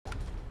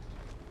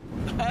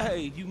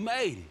Hey, you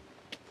made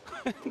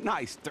it.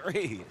 Nice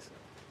threads.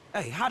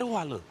 Hey, how do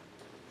I look?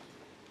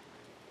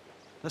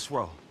 Let's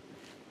roll.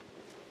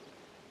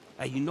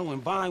 Hey, you know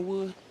in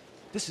Vinewood,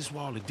 this is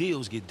where all the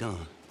deals get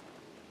done.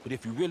 But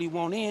if you really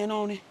want in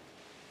on it,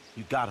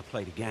 you gotta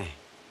play the game.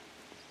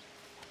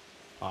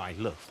 All right,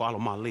 look, follow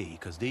my lead,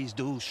 because these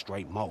dudes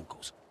straight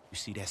moguls. You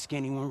see that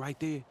skinny one right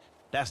there?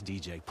 That's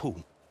DJ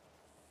Pooh.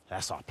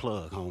 That's our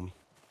plug, homie.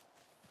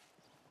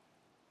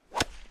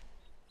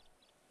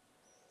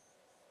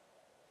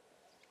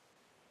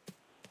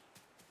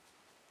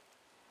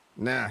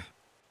 Nah,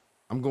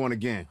 I'm going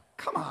again.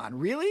 Come on,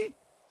 really?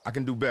 I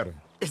can do better.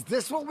 Is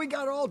this what we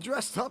got all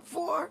dressed up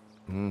for?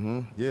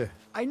 Mm-hmm, yeah.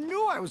 I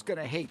knew I was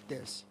gonna hate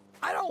this.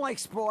 I don't like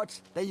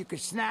sports that you can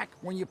snack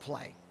when you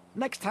play.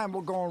 Next time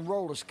we'll go on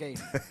roller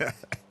skating.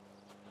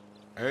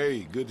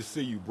 Hey, good to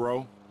see you,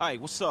 bro. Hey,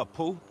 what's up,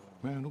 Pooh?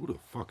 Man, who the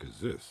fuck is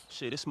this?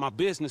 Shit, it's my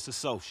business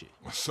associate.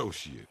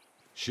 Associate.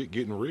 Shit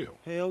getting real.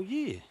 Hell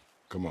yeah.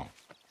 Come on.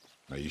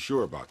 Now, you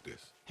sure about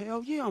this?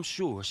 Hell yeah, I'm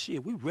sure.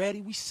 Shit, we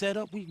ready, we set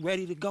up, we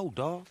ready to go,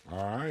 dawg.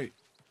 All right.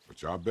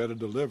 But y'all better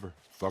deliver.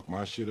 Fuck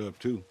my shit up,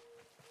 too.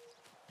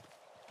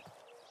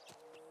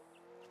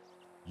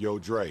 Yo,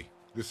 Dre,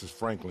 this is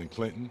Franklin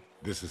Clinton.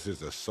 This is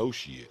his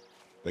associate.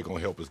 They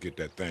gonna help us get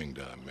that thing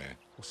done, man.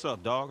 What's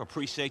up, dawg?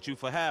 Appreciate you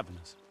for having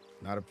us.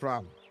 Not a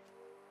problem.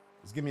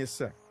 Just give me a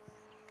sec.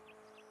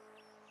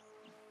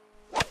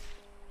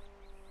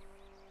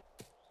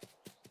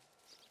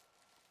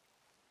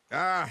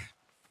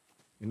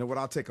 You know what?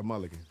 I'll take a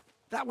mulligan.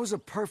 That was a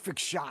perfect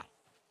shot.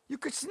 You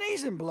could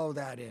sneeze and blow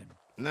that in.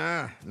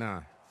 Nah.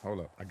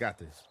 Hold up. I got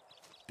this.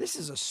 This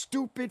is a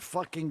stupid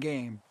fucking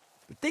game.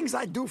 The things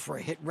I do for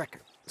a hit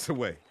record. So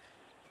wait,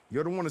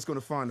 you're the one that's gonna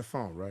find the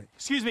phone, right?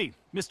 Excuse me,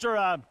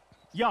 Mr.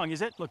 Young,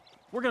 is it? Look,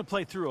 we're gonna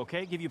play through,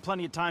 okay? Give you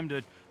plenty of time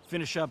to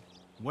finish up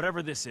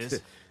whatever this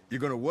is. You're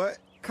gonna what?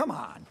 Come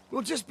on,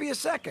 we'll just be a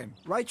second,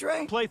 right,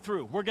 Dre? Play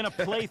through. We're gonna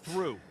play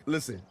through.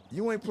 Listen,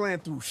 you ain't playing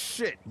through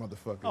shit,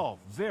 motherfucker. Oh,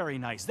 very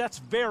nice. That's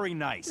very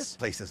nice. This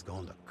place is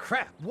going to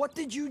crap. What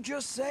did you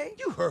just say?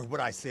 You heard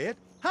what I said.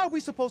 How are we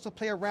supposed to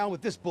play around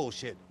with this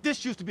bullshit?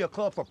 This used to be a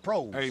club for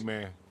pros. Hey,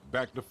 man,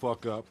 back the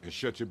fuck up and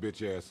shut your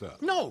bitch ass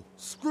up. No,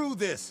 screw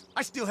this.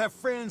 I still have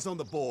friends on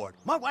the board.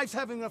 My wife's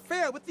having an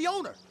affair with the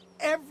owner.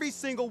 Every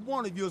single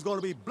one of you is going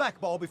to be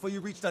blackballed before you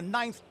reach the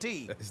 9th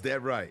tee. Is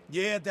that right?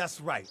 Yeah, that's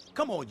right.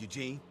 Come on,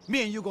 Eugene.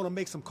 Me and you are going to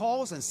make some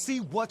calls and see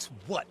what's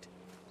what.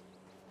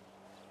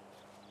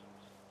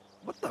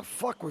 What the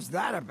fuck was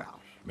that about?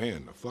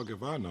 Man, the fuck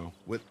if I know.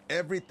 With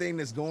everything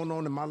that's going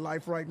on in my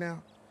life right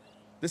now,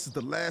 this is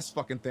the last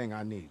fucking thing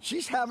I need.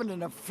 She's having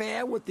an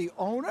affair with the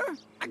owner?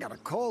 I gotta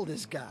call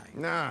this guy.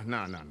 Nah.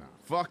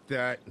 Fuck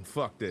that and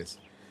fuck this.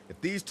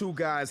 If these two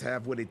guys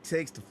have what it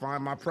takes to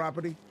find my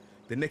property,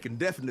 then they can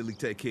definitely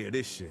take care of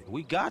this shit.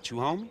 We got you,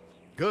 homie.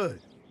 Good.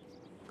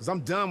 Because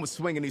I'm done with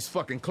swinging these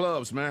fucking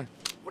clubs, man.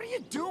 What are you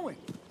doing?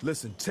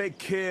 Listen, take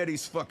care of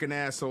these fucking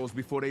assholes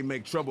before they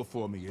make trouble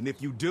for me. And if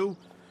you do,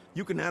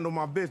 you can handle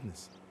my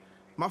business.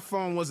 My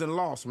phone wasn't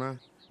lost, man.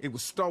 It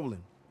was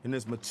stolen. And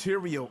there's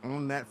material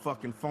on that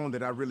fucking phone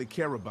that I really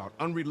care about.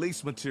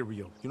 Unreleased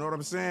material. You know what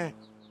I'm saying?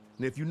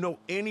 And if you know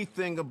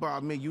anything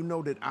about me, you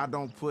know that I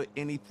don't put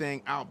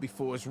anything out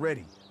before it's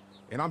ready.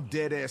 And I'm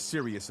dead ass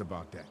serious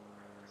about that.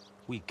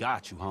 We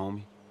got you,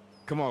 homie.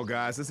 Come on,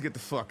 guys, let's get the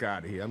fuck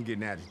out of here. I'm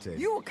getting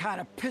agitated. You were kind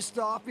of pissed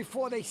off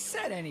before they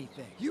said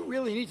anything. You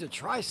really need to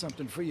try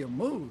something for your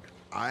mood.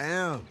 I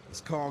am.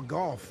 It's called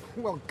golf.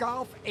 Well,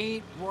 golf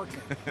ain't working.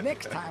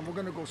 Next time, we're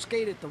gonna go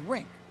skate at the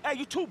rink. Hey,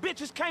 you two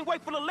bitches can't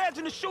wait for the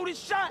legend to shoot his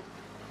shot?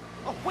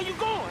 Oh, where you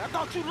going? I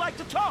thought you'd like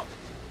to talk.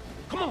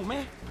 Come on,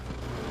 man.